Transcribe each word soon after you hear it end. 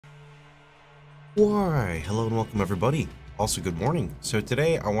Why, hello and welcome everybody. Also, good morning. So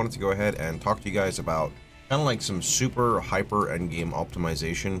today I wanted to go ahead and talk to you guys about kind of like some super hyper endgame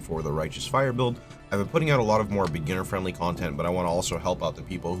optimization for the Righteous Fire build. I've been putting out a lot of more beginner friendly content, but I want to also help out the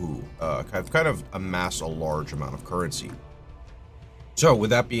people who have kind of amassed a large amount of currency. So with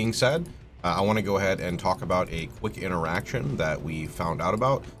that being said, I want to go ahead and talk about a quick interaction that we found out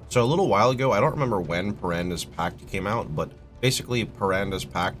about. So a little while ago, I don't remember when Piranha's Pact came out, but basically Piranha's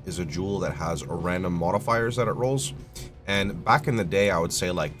Pact is a jewel that has random modifiers that it rolls. And back in the day, I would say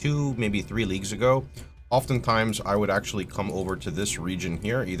like 2, maybe 3 leagues ago, oftentimes I would actually come over to this region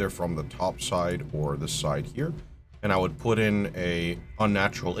here, either from the top side or this side here. And I would put in a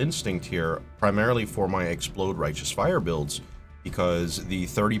Unnatural Instinct here, primarily for my Explode Righteous Fire builds, because the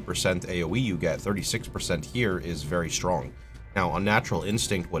 30% AoE you get, 36% here, is very strong. Now, Unnatural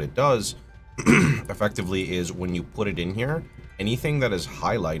Instinct, what it does, effectively, is when you put it in here, anything that is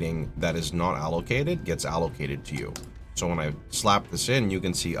highlighting that is not allocated gets allocated to you. So when I slap this in, you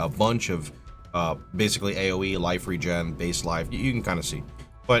can see a bunch of basically AoE, life regen, base life, you can kind of see.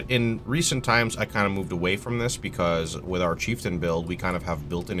 But in recent times, I kind of moved away from this because with our Chieftain build, we kind of have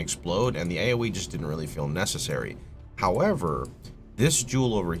built-in Explode, and the AoE just didn't really feel necessary. However, this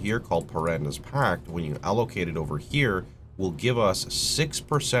jewel over here called Piranha's Pact, when you allocate it over here, will give us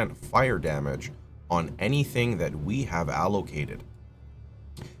 6% fire damage on anything that we have allocated.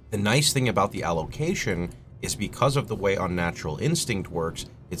 The nice thing about the allocation is because of the way Unnatural Instinct works,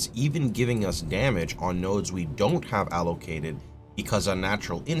 it's even giving us damage on nodes we don't have allocated because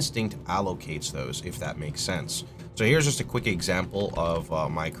Unnatural Instinct allocates those, if that makes sense. So here's just a quick example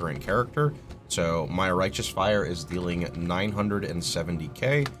of my current character. So my Righteous Fire is dealing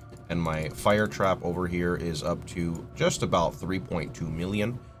 970k, and my Fire Trap over here is up to just about 3.2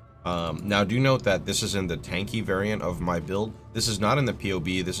 million. Now do note that this is in the tanky variant of my build. This is not in the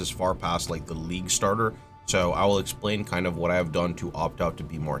PoB, this is far past like the League starter. So I will explain kind of what I have done to opt out to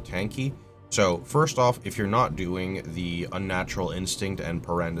be more tanky. So first off, if you're not doing the Unnatural Instinct and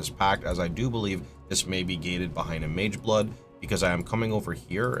Piranha's Pact, as I do believe this may be gated behind a Mage Blood, because I am coming over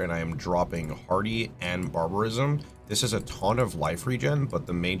here and I am dropping Hardy and Barbarism. This is a ton of life regen, but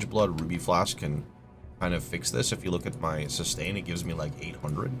the Mage Blood Ruby Flask can kind of fix this. If you look at my sustain, it gives me like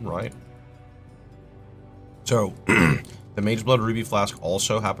 800, right? So the Mage Blood Ruby Flask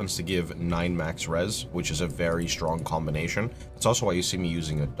also happens to give 9 max res, which is a very strong combination. It's also why you see me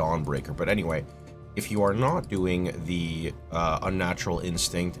using a Dawnbreaker. But anyway, if you are not doing the Unnatural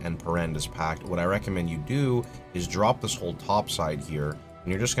Instinct and Piranha's Pact, what I recommend you do is drop this whole top side here,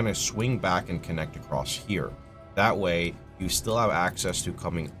 and you're just going to swing back and connect across here. That way, you still have access to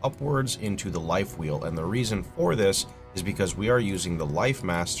coming upwards into the life wheel, and the reason for this is because we are using the Life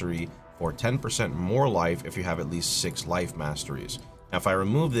Mastery for 10% more life if you have at least 6 life masteries. Now, if I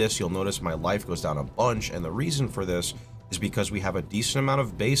remove this, you'll notice my life goes down a bunch, and the reason for this is because we have a decent amount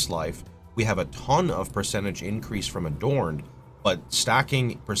of base life. We have a ton of percentage increase from Adorned, but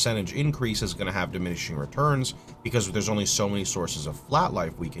stacking percentage increase is going to have diminishing returns because there's only so many sources of flat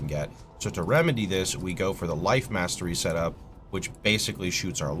life we can get. So to remedy this, we go for the Life Mastery setup, which basically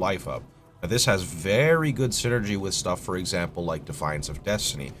shoots our life up. Now, this has very good synergy with stuff, for example, like Defiance of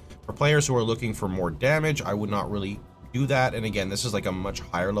Destiny. For players who are looking for more damage, I would not really do that. And again, this is like a much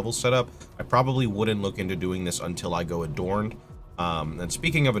higher level setup. I probably wouldn't look into doing this until I go Adorned. And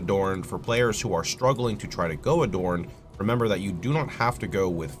speaking of Adorned, for players who are struggling to try to go Adorned, remember that you do not have to go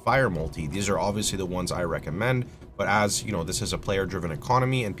with Fire Multi. These are obviously the ones I recommend, but as you know, this is a player-driven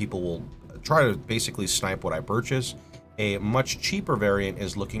economy and people will try to basically snipe what I purchase. A much cheaper variant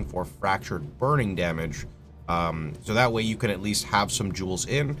is looking for Fractured Burning damage, so that way you can at least have some jewels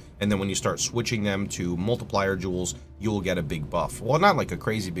in, and then when you start switching them to multiplier jewels, you will get a big buff. Well, not like a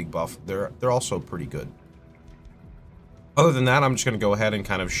crazy big buff, they're also pretty good. Other than that, I'm just going to go ahead and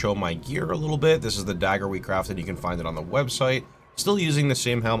kind of show my gear a little bit. This is the dagger we crafted. You can find it on the website. Still using the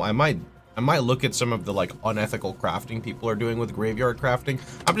same helm. I might look at some of the like unethical crafting people are doing with graveyard crafting.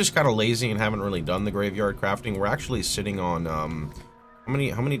 I'm just kind of lazy and haven't really done the graveyard crafting. We're actually sitting on how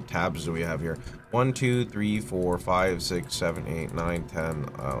many tabs do we have here? 1, 2, 3, 4, 5, 6, 7, 8, 9, 10.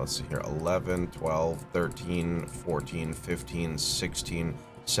 Let's see here. 11, 12, 13, 14, 15, 16.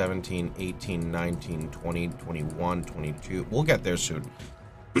 17, 18, 19, 20, 21, 22. We'll get there soon.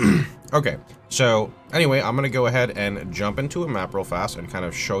 Okay, so anyway, I'm going to go ahead and jump into a map real fast and kind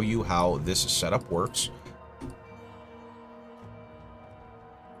of show you how this setup works.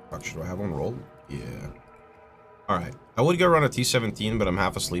 Should I have one rolled? Yeah. Alright, I would go run a T17, but I'm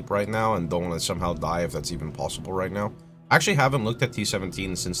half asleep right now and don't want to somehow die if that's even possible right now. I actually haven't looked at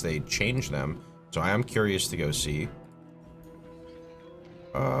T17 since they changed them, so I am curious to go see.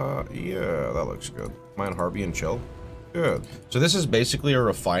 Yeah, that looks good. Mine Harvey and chill. Good. So this is basically a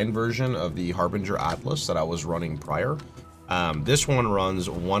refined version of the Harbinger Atlas that I was running prior. This one runs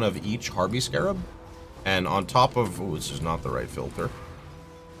one of each Harvey Scarab, and on top of, oh, this is not the right filter.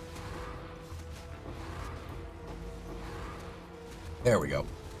 There we go.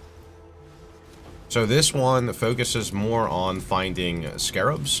 So this one focuses more on finding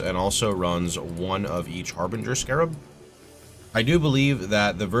scarabs and also runs one of each Harbinger Scarab. I do believe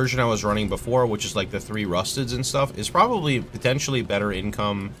that the version I was running before, which is like the 3 rusteds and stuff, is probably potentially better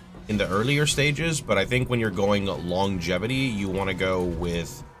income in the earlier stages, but I think when you're going longevity, you want to go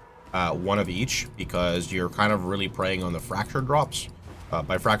with one of each because you're kind of really preying on the fracture drops.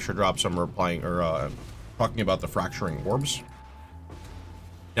 By fracture drops, I'm replying or talking about the fracturing orbs.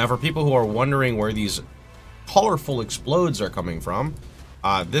 Now, for people who are wondering where these colorful explodes are coming from,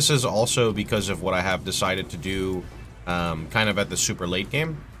 this is also because of what I have decided to do kind of at the super late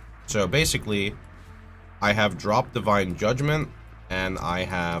game. So basically, I have dropped Divine Judgment, and I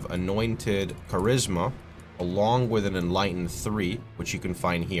have Anointed Charisma, along with an Enlightened 3, which you can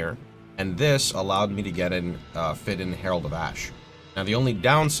find here. And this allowed me to get in, fit in Herald of Ash. Now, the only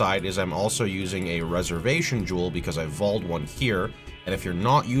downside is I'm also using a Reservation Jewel because I vaulted one here. And if you're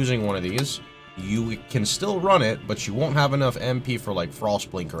not using one of these, you can still run it, but you won't have enough MP for like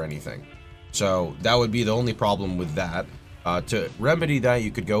Frostblink or anything. So that would be the only problem with that. To remedy that, you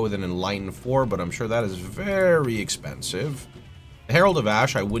could go with an Enlightened 4, but I'm sure that is very expensive. The Herald of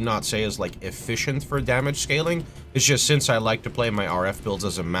Ash, I would not say is like efficient for damage scaling. It's just since I like to play my RF builds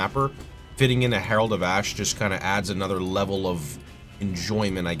as a mapper, fitting in a Herald of Ash just kind of adds another level of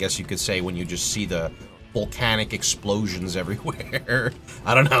enjoyment, I guess you could say, when you just see the volcanic explosions everywhere.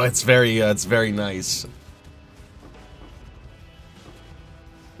 I don't know, it's very nice.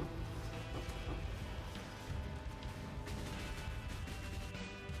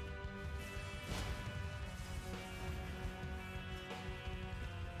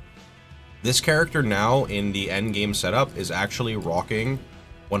 This character now in the endgame setup is actually rocking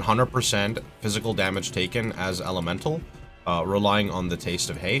 100% physical damage taken as elemental, relying on the Taste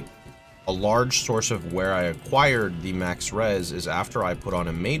of Hate. A large source of where I acquired the max res is after I put on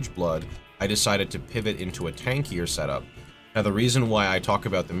a Mage Blood, I decided to pivot into a tankier setup. Now, the reason why I talk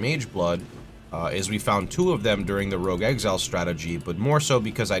about the Mage Blood is we found 2 of them during the Rogue Exile strategy, but more so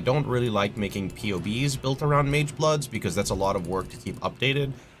because I don't really like making POBs built around Mage Bloods because that's a lot of work to keep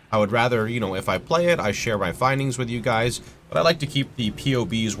updated. I would rather, you know, if I play it, I share my findings with you guys, but I like to keep the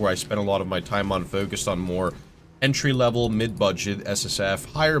POBs where I spend a lot of my time on focused on more entry-level, mid-budget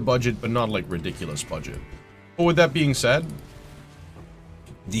SSF, higher budget, but not like ridiculous budget. But with that being said,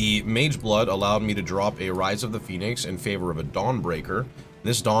 the Mage Blood allowed me to drop a Rise of the Phoenix in favor of a Dawnbreaker.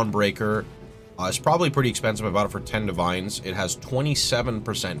 This Dawnbreaker is probably pretty expensive. I bought it for 10 divines. It has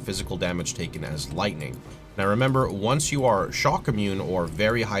 27% physical damage taken as lightning. Now remember, once you are shock immune or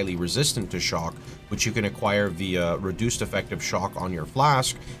very highly resistant to shock, which you can acquire via reduced effective shock on your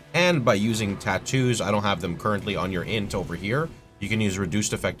flask, and by using tattoos, I don't have them currently on your int over here, you can use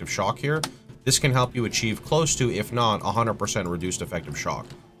reduced effective shock here. This can help you achieve close to, if not 100% reduced effective shock.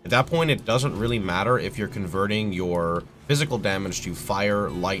 At that point, it doesn't really matter if you're converting your physical damage to fire,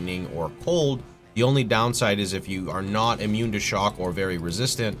 lightning, or cold. The only downside is if you are not immune to shock or very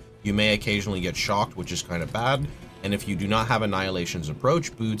resistant, you may occasionally get shocked, which is kind of bad. And if you do not have Annihilation's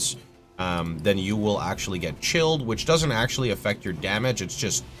approach boots, then you will actually get chilled, which doesn't actually affect your damage. It's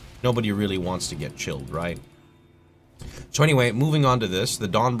just nobody really wants to get chilled, right? So anyway, moving on to this, the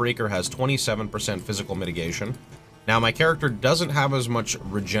Dawnbreaker has 27% physical mitigation. Now, my character doesn't have as much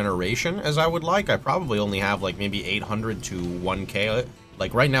regeneration as I would like. I probably only have like maybe 800 to 1k.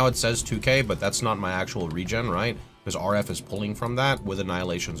 Like right now it says 2k, but that's not my actual regen, right? Because RF is pulling from that with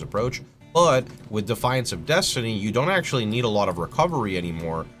Annihilation's approach. But with Defiance of Destiny, you don't actually need a lot of recovery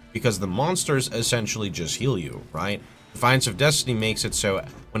anymore because the monsters essentially just heal you, right? Defiance of Destiny makes it so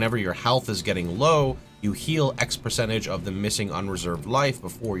whenever your health is getting low, you heal X percentage of the missing unreserved life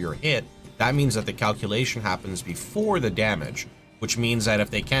before you're hit. That means that the calculation happens before the damage, which means that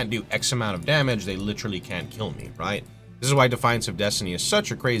if they can't do X amount of damage, they literally can't kill me, right? This is why Defiance of Destiny is such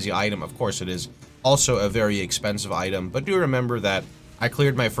a crazy item. Of course, it is also a very expensive item, but do remember that I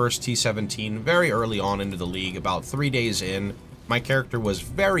cleared my first T17 very early on into the league, about 3 days in. My character was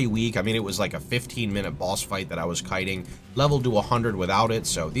very weak. I mean, it was like a 15-minute boss fight that I was kiting, leveled to 100 without it,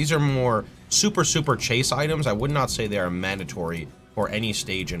 so these are more super chase items. I would not say they are mandatory for any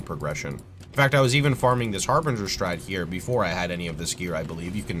stage in progression. In fact, I was even farming this Harbinger strat here before I had any of this gear, I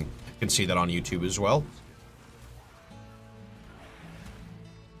believe. You can see that on YouTube as well.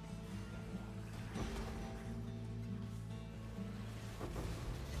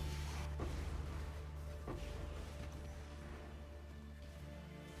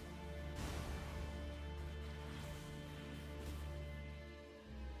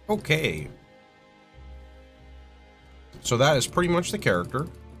 Okay. So that is pretty much the character.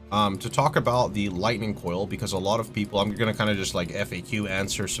 To talk about the lightning coil, because a lot of people, I'm gonna kind of just like FAQ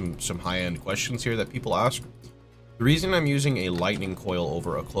answer some high-end questions here that people ask. The reason I'm using a lightning coil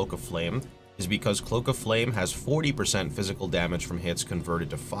over a cloak of flame is because cloak of flame has 40% physical damage from hits converted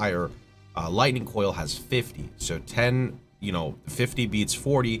to fire. Lightning coil has 50, so 10, 50 beats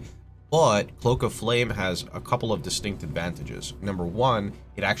 40. But Cloak of Flame has a couple of distinct advantages. Number one,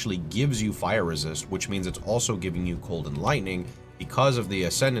 it actually gives you fire resist, which means it's also giving you cold and lightning because of the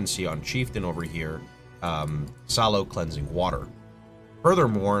ascendancy on Chieftain over here, Sallow Cleansing Water.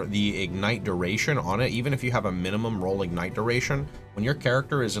 Furthermore, the ignite duration on it, even if you have a minimum roll ignite duration, when your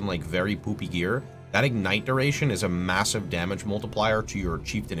character is in like very poopy gear, that ignite duration is a massive damage multiplier to your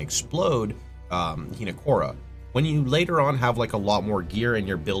Chieftain Explode, Hinekora. When you later on have like a lot more gear and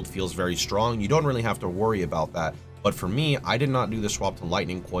your build feels very strong, you don't really have to worry about that. But for me, I did not do the swap to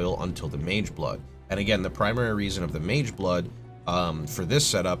Lightning Coil until the Mage Blood. And again, the primary reason of the Mage Blood for this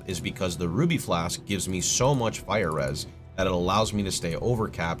setup is because the Ruby Flask gives me so much fire res that it allows me to stay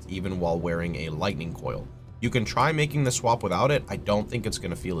overcapped even while wearing a Lightning Coil. You can try making the swap without it. I don't think it's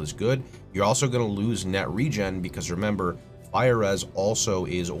going to feel as good. You're also going to lose net regen because remember, fire res also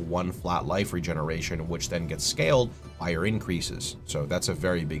is 1 flat life regeneration, which then gets scaled by your increases. So that's a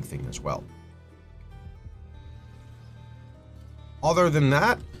very big thing as well. Other than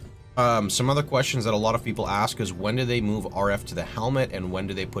that, some other questions that a lot of people ask is when do they move RF to the helmet and when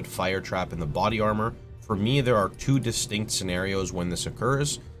do they put fire trap in the body armor? For me, there are 2 distinct scenarios when this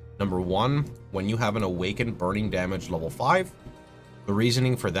occurs. Number 1, when you have an awakened burning damage level 5. The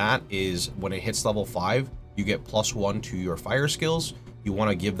reasoning for that is when it hits level 5, you get +1 to your fire skills. You want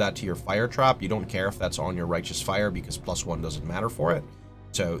to give that to your fire trap. You don't care if that's on your righteous fire because +1 doesn't matter for it.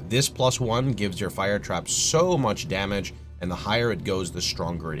 So this +1 gives your fire trap so much damage, and the higher it goes, the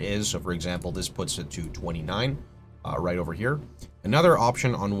stronger it is. So for example, this puts it to 29 right over here. Another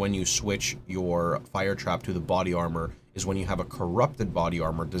option on when you switch your fire trap to the body armor is when you have a corrupted body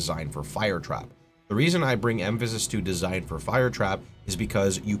armor designed for fire trap. The reason I bring emphasis to design for fire trap is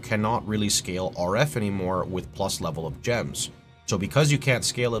because you cannot really scale RF anymore with plus level of gems. So because you can't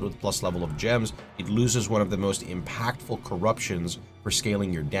scale it with plus level of gems, it loses one of the most impactful corruptions for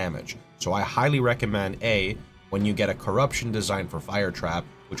scaling your damage. So I highly recommend when you get a corruption designed for fire trap,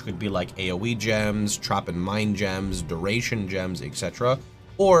 which could be like AoE gems, trap and mine gems, duration gems, etc.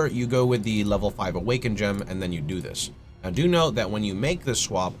 Or you go with the level 5 awaken gem and then you do this. Now do note that when you make this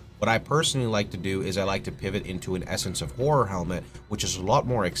swap, what I personally like to do is I like to pivot into an Essence of Horror helmet, which is a lot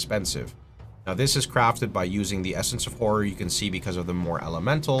more expensive. Now this is crafted by using the Essence of Horror, you can see because of the more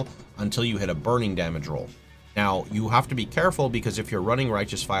elemental, until you hit a burning damage roll. Now you have to be careful because if you're running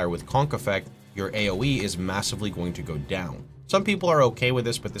Righteous Fire with Conk Effect, your AoE is massively going to go down. Some people are okay with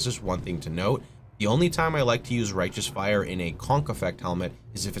this, but this is one thing to note. The only time I like to use Righteous Fire in a Conk Effect helmet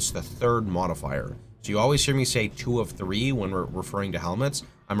is if it's the 3rd modifier. So you always hear me say 2 of 3 when we're referring to helmets.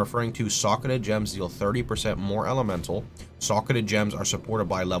 I'm referring to socketed gems deal 30% more elemental. Socketed gems are supported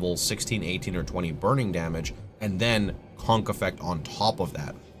by level 16, 18, or 20 burning damage, and then Conk Effect on top of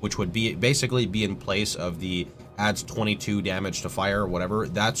that, which would be basically be in place of the adds 22 damage to fire, whatever.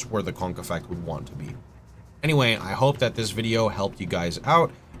 That's where the Conk Effect would want to be. Anyway, I hope that this video helped you guys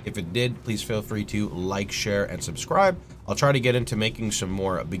out. If it did, please feel free to like, share, and subscribe. I'll try to get into making some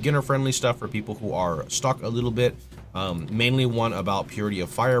more beginner-friendly stuff for people who are stuck a little bit. Mainly one about purity of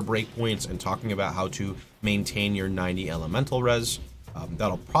fire breakpoints and talking about how to maintain your 90 elemental res.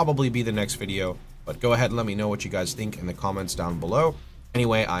 That'll probably be the next video, but go ahead and let me know what you guys think in the comments down below.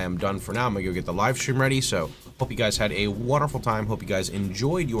 Anyway, I am done for now. I'm gonna go get the live stream ready, so hope you guys had a wonderful time. Hope you guys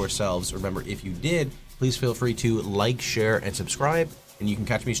enjoyed yourselves. Remember, if you did, please feel free to like, share, and subscribe. And you can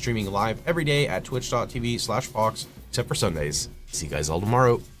catch me streaming live every day at twitch.tv/Pohx, except for Sundays. See you guys all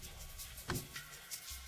tomorrow.